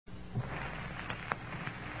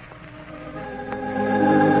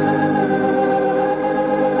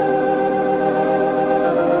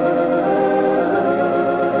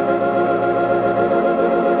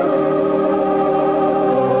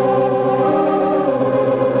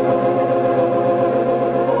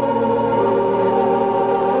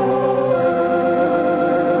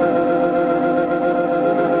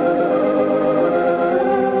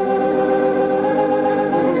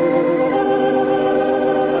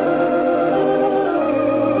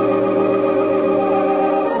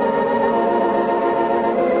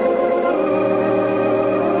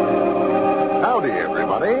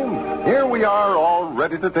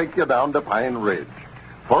to take you down to Pine Ridge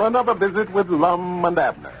for another visit with Lum and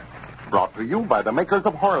Abner, brought to you by the makers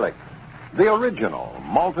of Horlicks, the original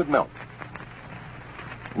malted milk.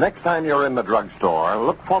 Next time you're in the drugstore,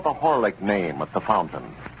 look for the Horlick name at the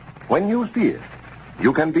fountain. When you see it,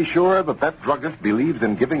 you can be sure that druggist believes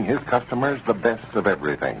in giving his customers the best of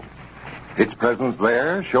everything. Its presence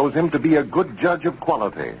there shows him to be a good judge of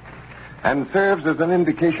quality and serves as an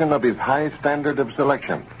indication of his high standard of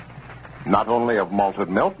selection, not only of malted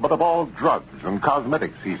milk, but of all drugs and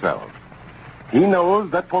cosmetics he sells. He knows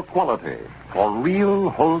that for quality, for real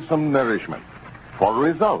wholesome nourishment, for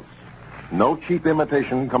results, no cheap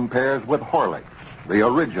imitation compares with Horlicks, the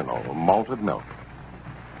original malted milk.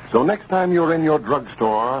 So next time you're in your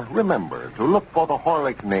drugstore, remember to look for the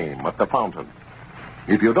Horlick name at the fountain.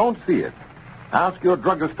 If you don't see it, ask your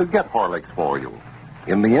druggist to get Horlicks for you,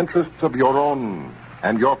 in the interests of your own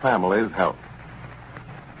and your family's health.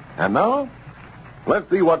 And now, let's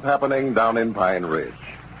see what's happening down in Pine Ridge.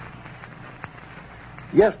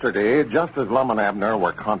 Yesterday, just as Lum and Abner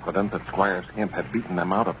were confident that Squire Skimp had beaten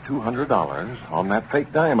them out of $200 on that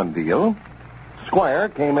fake diamond deal, Squire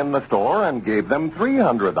came in the store and gave them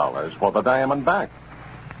 $300 for the diamond back.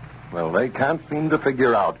 Well, they can't seem to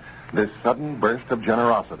figure out this sudden burst of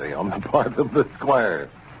generosity on the part of the Squires.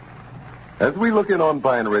 As we look in on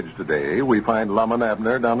Pine Ridge today, we find Lum and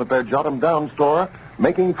Abner down at their Jot 'em Down store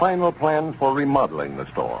making final plans for remodeling the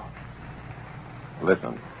store.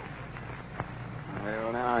 Listen.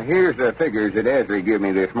 Well, now, here's the figures that Ezra gave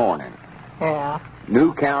me this morning. Yeah.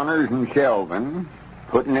 New counters and shelving,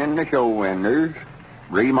 putting in the show windows,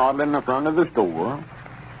 remodeling the front of the store,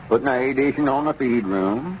 putting an addition on the feed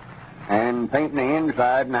room, and painting the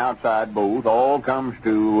inside and outside both, all comes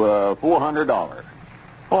to $400.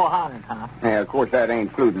 400, huh? Yeah, of course, that ain't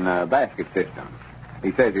including the basket system.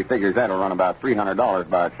 He says he figures that'll run about $300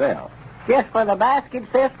 by itself. Just for the basket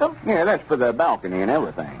system? Yeah, that's for the balcony and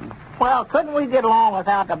everything. Well, couldn't we get along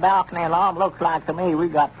without the balcony alone? Looks like to me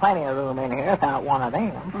we've got plenty of room in here without one of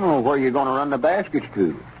them. Oh, where are you going to run the baskets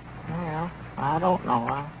to? Well, I don't know.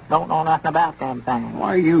 I don't know nothing about them things.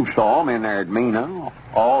 Why, you saw them in there at Mina.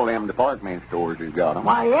 All them department stores has got them.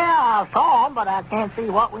 Why, yeah, I saw them, but I can't see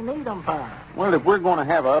what we need them for. Well, if we're going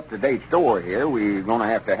to have an up-to-date store here, we're going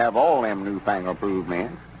to have all them newfangled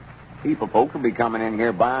improvements. People folks will be coming in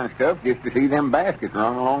here buying stuff just to see them baskets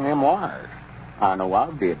run along them wires. I know I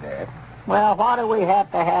did that. Well, why do we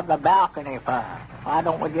have to have the balcony for? Why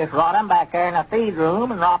don't we just run them back there in the feed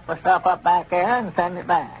room and rock the stuff up back there and send it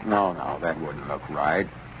back? No, that wouldn't look right.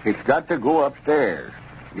 It's got to go upstairs.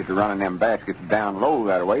 Get to running them baskets down low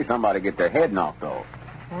that way, somebody get their head knocked off.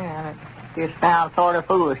 Yeah, it just sounds sort of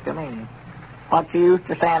foolish to me. What, you used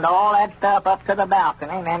to send all that stuff up to the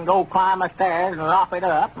balcony and then go climb the stairs and rough it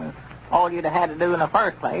up, and all you'd have had to do in the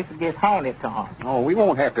first place is just hand it to them. Oh, we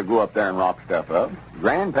won't have to go up there and rock stuff up.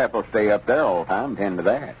 Grandpap will stay up there all the time, tend to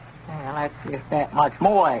that. Well, that's just that much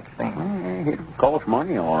more expensive. It'll cost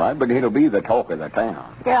money, all right, but it'll be the talk of the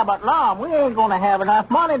town. Yeah, but, Lum, we ain't going to have enough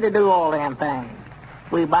money to do all them things.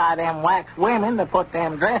 We buy them wax women to put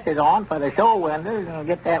them dresses on for the show windows and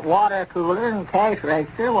get that water cooler and cash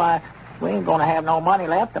register. Why, we ain't going to have no money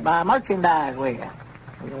left to buy merchandise with.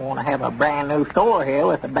 We want to have a brand new store here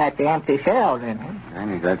with a batch of empty shelves in it.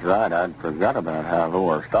 Annie, that's right. I'd forgot about how low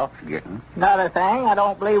our stock's getting. Another thing, I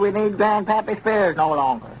don't believe we need Grandpappy Spears no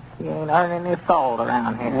longer. He ain't earning his salt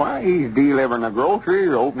around here. Why, he's delivering the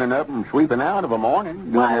groceries, opening up and sweeping out of a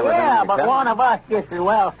morning. Well, yeah, but one of us just as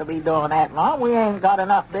well to be doing that, Mom. We ain't got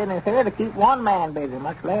enough business here to keep one man busy,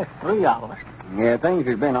 much less three of us. Yeah, things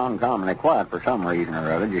has been uncommonly quiet for some reason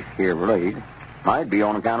or other, just here of late. Might be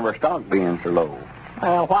on account of our stock being so low.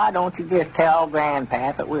 Well, why don't you just tell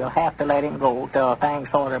Grandpap that we'll have to let him go till things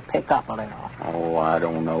sort of pick up a little? Oh, I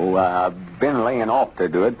don't know. I've been laying off to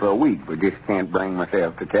do it for a week, but just can't bring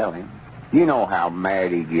myself to tell him. You know how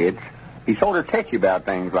mad he gets. He's sort of touchy about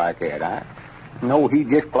things like that. I know he'd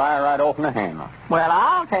just fly right off in the handle. Well,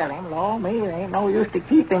 I'll tell him. Lord, me, it ain't no use to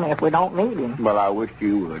keep him if we don't need him. Well, I wish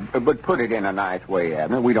you would. But put it in a nice way,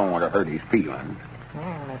 Abner. We don't want to hurt his feelings.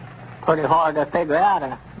 Well, it's pretty hard to figure out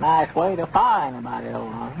a nice way to fire anybody,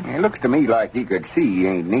 old man. It looks to me like he could see he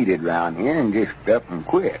ain't needed around here and just up and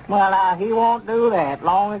quit. Well, now, he won't do that.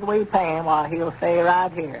 Long as we pay him, while he'll stay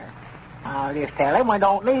right here. I'll just tell him we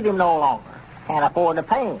don't need him no longer. Can't afford to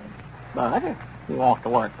pay him. But if he wants to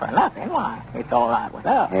work for nothing, why, it's all right with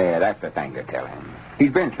us. Yeah, that's the thing to tell him. He's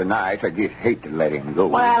been so nice, I just hate to let him go.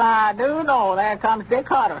 Well, I do know. There comes Dick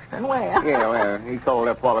Hutterston. Well. Yeah, well, he called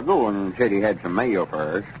up a while ago and said he had some mail for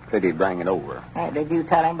us. Said he'd bring it over. Hey, did you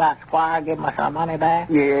tell him about Squire giving us our money back?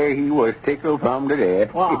 Yeah, he was tickled from to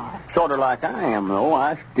death. Why? Sort of like I am, though.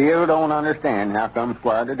 I still don't understand how come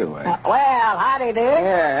Squire to do it. Well, howdy, Dick.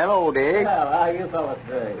 Yeah, hello, Dick. Well, how you fellas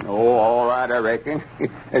today? Oh, all right, I reckon.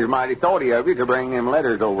 It's mighty thoughty of you to bring them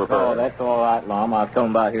letters over for Oh, us. that's all right, Lum. I was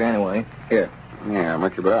coming by here anyway. Here. Yeah,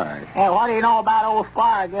 much obliged. Hey, what do you know about old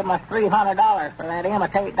Squire giving us $300 for that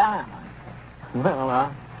imitate diamond? Well,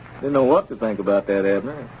 I didn't know what to think about that,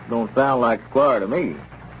 Abner. Don't sound like Squire to me.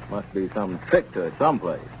 Must be some trick to it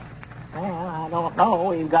someplace. Well, I don't know.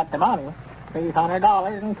 We've got the money.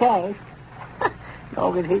 $300 in cash.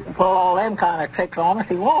 So he can pull all them kind of tricks on us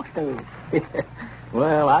he wants to.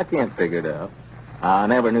 Well, I can't figure it out. I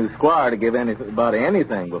never knew Squire to give anybody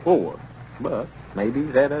anything before. But maybe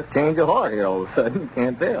he's had a change of heart here all of a sudden.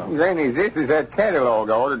 Can't tell. Granny, this is that catalog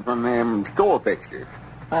I ordered from them store fixtures.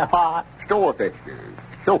 What? Store fixtures,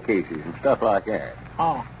 showcases, and stuff like that.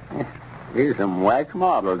 Oh. Here's some wax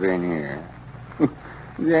models in here.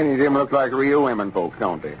 Granny, them look like real women folks,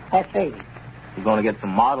 don't they? Let's see. You going to get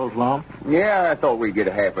some models, Lum? Yeah, I thought we'd get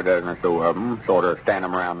a half a dozen or so of them, sort of stand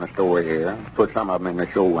them around the store here, put some of them in the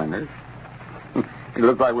show windows. It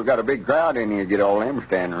looks like we've got a big crowd in here, get all them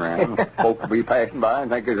standing around. Folks will be passing by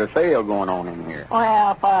and think there's a sale going on in here.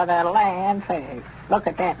 Well, for the land's sake. Look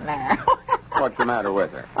at that now. What's the matter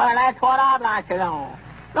with her? Well, that's what I'd like to know.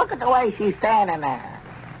 Look at the way she's standing there.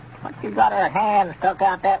 What she got her hand stuck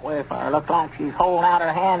out that way for? Looks like she's holding out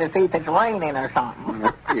her hand to see if it's raining or something.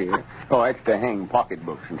 Yeah. Oh, that's to hang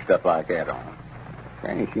pocketbooks and stuff like that on.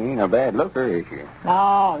 Granny, she ain't a bad looker, is she?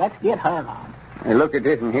 No, let's get her on. Hey, look at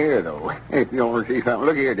this in here, though. If you want to see something,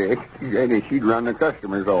 look here, Dick. Granny, she'd run the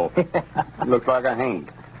customers off. Looks like a haint.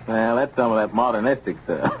 Well, that's some of that modernistic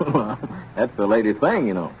stuff. That's the latest thing,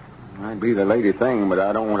 you know. Might be the latest thing, but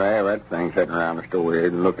I don't want to have that thing sitting around the store here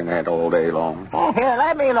and looking at all day long. Oh, here,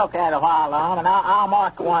 let me look at it a while, Lum, and I'll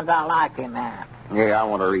mark the ones I like in there. Yeah, I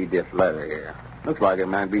want to read this letter here. Looks like it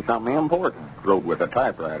might be something important. Wrote with a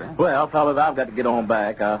typewriter. Well, fellas, I've got to get on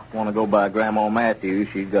back. I want to go by Grandma Matthews.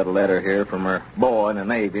 She's got a letter here from her boy in the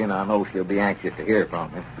Navy, and I know she'll be anxious to hear from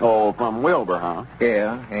him. Oh, from Wilbur, huh?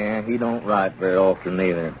 Yeah, and he don't write very often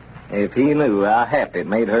either. If he knew how happy it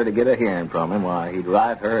made her to get a hearing from him, why, he'd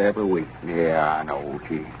write her every week. Yeah, I know.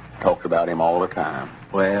 She talks about him all the time.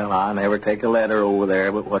 Well, I never take a letter over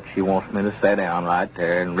there but what she wants me to sit down right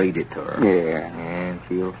there and read it to her. Yeah. And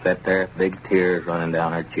she'll sit there with big tears running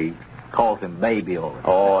down her cheeks. Calls him baby over there.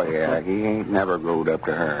 Oh, yeah, he ain't never growed up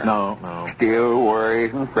to her. No. Still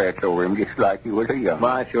worries and frets over him just like he was a young.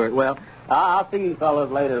 Why, sure. Well, I'll see you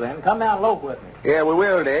fellas later then. Come down and loaf with me. Yeah, we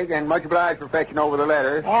will, Dick, and much obliged for fetching over the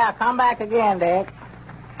letters. Yeah, come back again, Dick.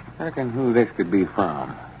 Reckon who this could be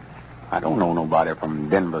from. I don't know nobody from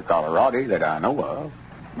Denver, Colorado that I know of.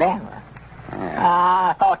 Denver. Yeah.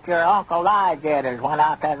 I thought your Uncle Ligetters went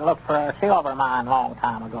out there to look for a silver mine a long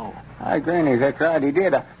time ago. Hi, Granny, that's right, he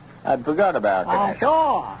did. I'd forgot about that.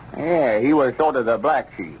 Sure. Yeah, he was sort of the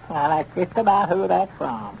black sheep. Well, that's just about who that's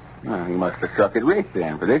from. Well, he must have struck it rich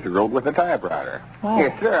then, for this is wrote with a typewriter. Oh.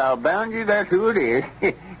 Yes, sir, I'll bound you that's who it is.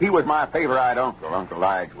 He was my favorite uncle, Uncle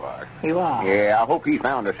Lige was. He was? Yeah, I hope he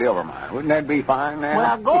found a silver mine. Wouldn't that be fine now?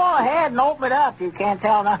 Well, go ahead and open it up. You can't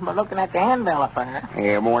tell nothing but looking at the envelope there.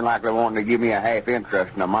 Yeah, more than likely wanting to give me a half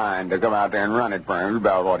interest in a mine to come out there and run it for him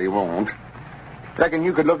about what he wants. Reckon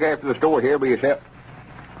you could look after the store here by yourself?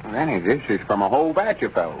 Granny, this is from a whole batch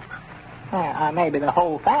of folks. Yeah, maybe the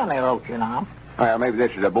whole family wrote you now. Well, maybe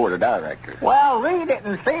this is a board of directors. Well, read it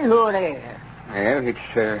and see who it is. Well, it's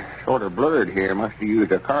sort of blurred here. Must have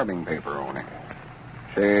used a carving paper on it.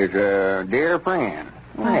 Says, dear friend.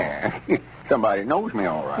 Yeah, somebody knows me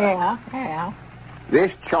all right. Yeah.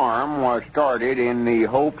 This charm was started in the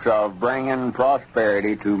hopes of bringing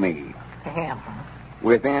prosperity to me. Yeah.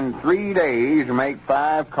 Within 3 days, make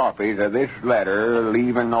 5 copies of this letter,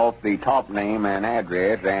 leaving off the top name and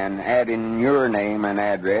address, and adding your name and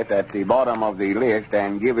address at the bottom of the list,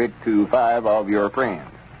 and give it to 5 of your friends.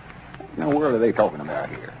 What in the world are they talking about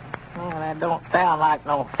here? Well, that don't sound like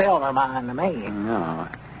no silver mine to me. No.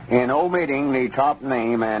 In omitting the top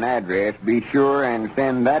name and address, be sure and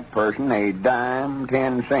send that person a dime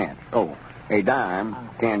 10 cents. Oh, a dime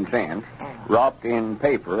 10 cents. Wrapped in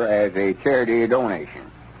paper as a charity donation.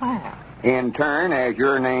 Wow. In turn, as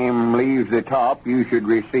your name leaves the top, you should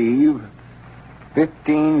receive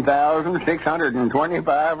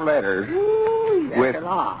 15,625 letters. Ooh, that's a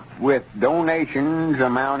lot. With donations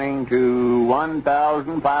amounting to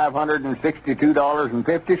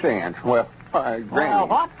 $1,562.50. Well, Granny. Well,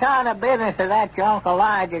 what kind of business has that your Uncle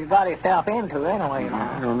Elijah's got himself into anyway I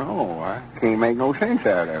now? don't know. I can't make no sense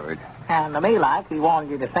out of it. Sounded to me like he wanted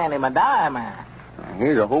you to send him a dime there.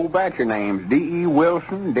 here's a whole batch of names. D.E.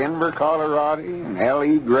 Wilson, Denver, Colorado, and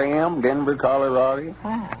L.E. Graham, Denver, Colorado.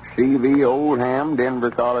 Wow. C.V. Oldham,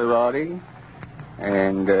 Denver, Colorado.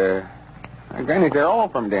 And, Granny, they're all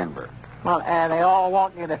from Denver. Well, they all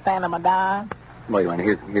want you to send them a dime? Wait a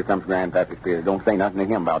minute, here comes Grandpappy Spears. Don't say nothing to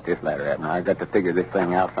him about this letter, Abner. I've got to figure this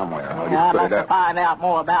thing out somewhere. I'll just I'd put like it to up. find out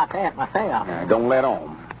more about that myself. Don't let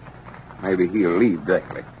on. Maybe he'll leave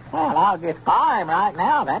directly. Well, I'll just fire him right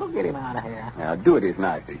now. That'll get him out of here. Now, do it as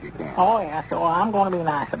nice as you can. Oh, yeah, sure. I'm going to be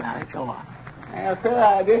nice about it, sure. Well, sir,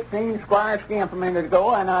 I just seen Squire Skimp a minute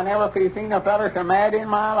ago, and I never could have seen a feller so mad in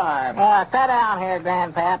my life. Sit down here,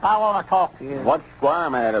 Grandpap. I want to talk to you. What's Squire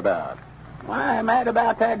mad about? Why, I'm mad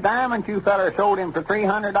about that diamond you feller sold him for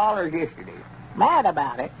 $300 yesterday. Mad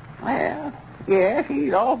about it? Well, yes,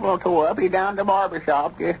 he's awful tore up. He's down to the barber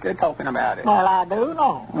shop just talking about it. Well, I do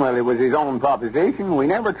know. Well, it was his own proposition. We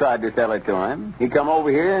never tried to sell it to him. He come over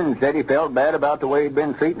here and said he felt bad about the way he'd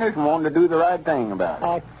been treating us and wanted to do the right thing about it.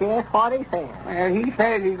 That's just what he said. Well, he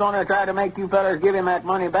says he's going to try to make you fellas give him that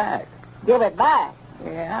money back. Give it back?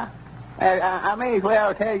 Yeah. I may as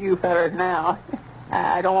well tell you fellas now.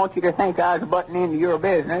 I don't want you to think I was butting into your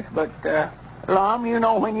business, but, Lum, you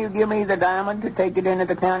know when you give me the diamond to take it into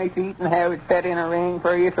the county seat and have it set in a ring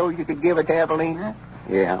for you so you could give it to Evelina?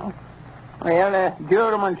 Yeah. Well, the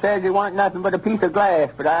juryman says it wasn't nothing but a piece of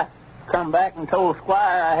glass, but I come back and told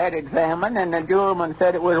Squire I had examined, and the juryman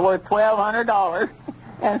said it was worth $1,200,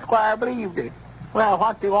 and Squire believed it. Well,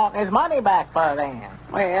 what do you want his money back for, then?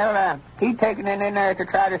 Well, he's taking it in there to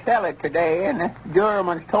try to sell it today, and the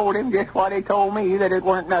juryman's told him just what he told me, that it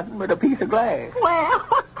weren't nothing but a piece of glass.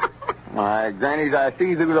 Well... Why, Grannies, I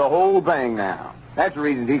see through the whole thing now. That's the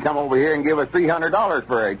reason he come over here and give us $300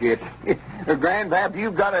 for it. Grandpap,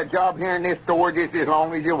 you've got a job here in this store just as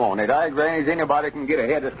long as you want it. Grannies, anybody can get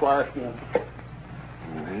ahead of Squire Skimp.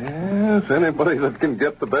 Yes, anybody that can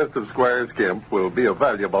get the best of Squire Skimp will be a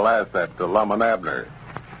valuable asset to Lum and Abner.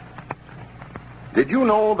 Did you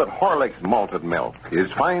know that Horlick's malted milk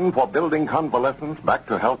is fine for building convalescents back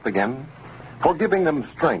to health again? For giving them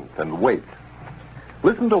strength and weight?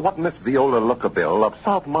 Listen to what Miss Viola Lookabill of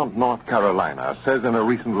Southmont, North Carolina, says in a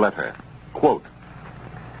recent letter. Quote,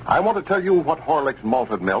 I want to tell you what Horlick's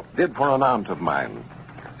malted milk did for an aunt of mine.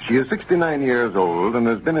 She is 69 years old and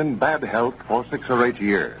has been in bad health for 6 or 8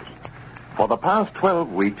 years. For the past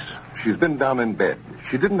 12 weeks, she's been down in bed.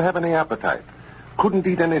 She didn't have any appetite, couldn't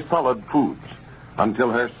eat any solid foods, until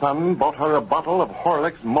her son bought her a bottle of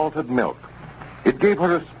Horlick's malted milk. It gave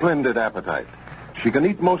her a splendid appetite. She can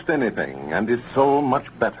eat most anything and is so much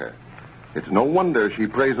better. It's no wonder she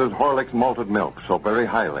praises Horlick's malted milk so very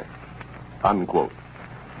highly. Unquote.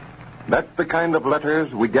 That's the kind of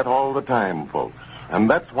letters we get all the time, folks. And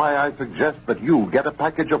that's why I suggest that you get a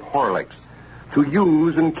package of Horlicks to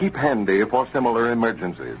use and keep handy for similar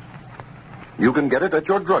emergencies. You can get it at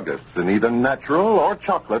your druggist's in either natural or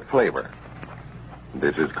chocolate flavor.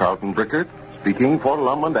 This is Carlton Brickert speaking for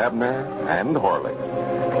Lum and Abner and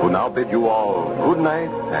Horlicks, who now bid you all good night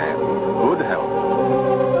and good